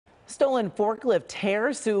Stolen forklift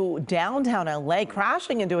tears through downtown LA,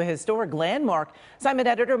 crashing into a historic landmark. Simon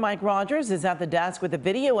editor Mike Rogers is at the desk with the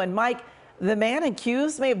video. And Mike, the man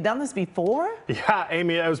accused may have done this before? Yeah,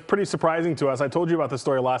 Amy, it was pretty surprising to us. I told you about this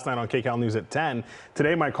story last night on KCAL News at 10.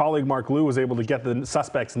 Today, my colleague Mark Liu was able to get the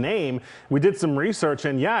suspect's name. We did some research,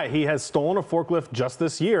 and yeah, he has stolen a forklift just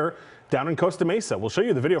this year down in Costa Mesa. We'll show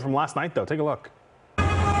you the video from last night, though. Take a look.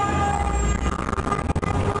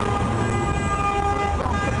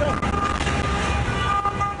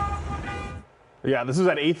 Yeah, this is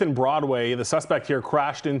at 8th and Broadway. The suspect here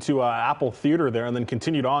crashed into Apple Theater there and then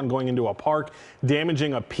continued on going into a park,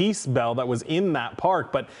 damaging a peace bell that was in that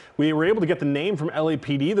park. But we were able to get the name from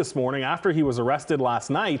LAPD this morning after he was arrested last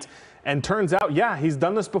night. And turns out, yeah, he's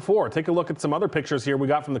done this before. Take a look at some other pictures here we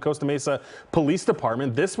got from the Costa Mesa Police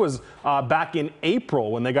Department. This was back in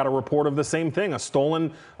April when they got a report of the same thing, a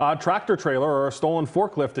stolen tractor trailer or a stolen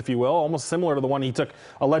forklift, if you will, almost similar to the one he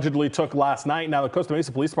allegedly took last night. Now, the Costa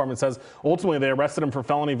Mesa Police Department says ultimately they arrested him for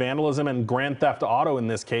felony vandalism and grand theft auto in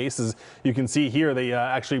this case. As you can see here, they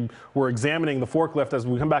actually were examining the forklift as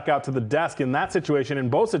we come back out to the desk. In that situation, in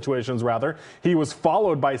both situations rather, he was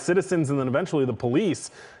followed by citizens and then eventually the police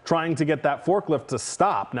trying to get that forklift to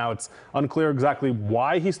stop. Now, it's unclear exactly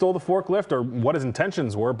why he stole the forklift or what his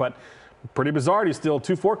intentions were, but pretty bizarre to steal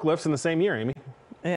two forklifts in the same year, Amy.